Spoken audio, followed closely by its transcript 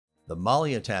The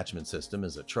MOLLE attachment system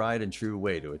is a tried and true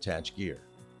way to attach gear.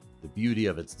 The beauty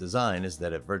of its design is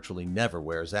that it virtually never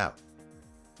wears out.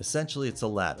 Essentially, it's a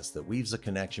lattice that weaves a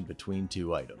connection between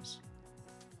two items.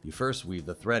 You first weave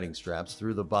the threading straps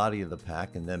through the body of the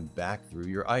pack and then back through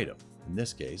your item, in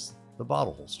this case, the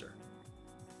bottle holster.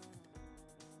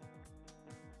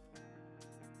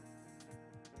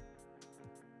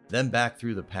 Then back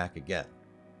through the pack again.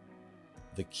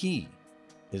 The key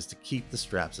is to keep the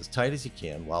straps as tight as you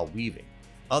can while weaving.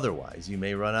 Otherwise, you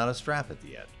may run out of strap at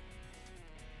the end.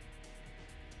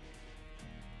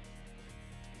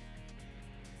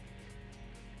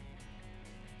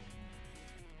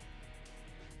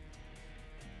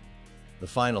 The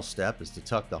final step is to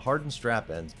tuck the hardened strap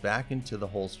ends back into the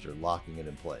holster, locking it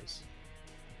in place.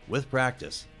 With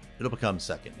practice, it'll become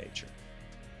second nature.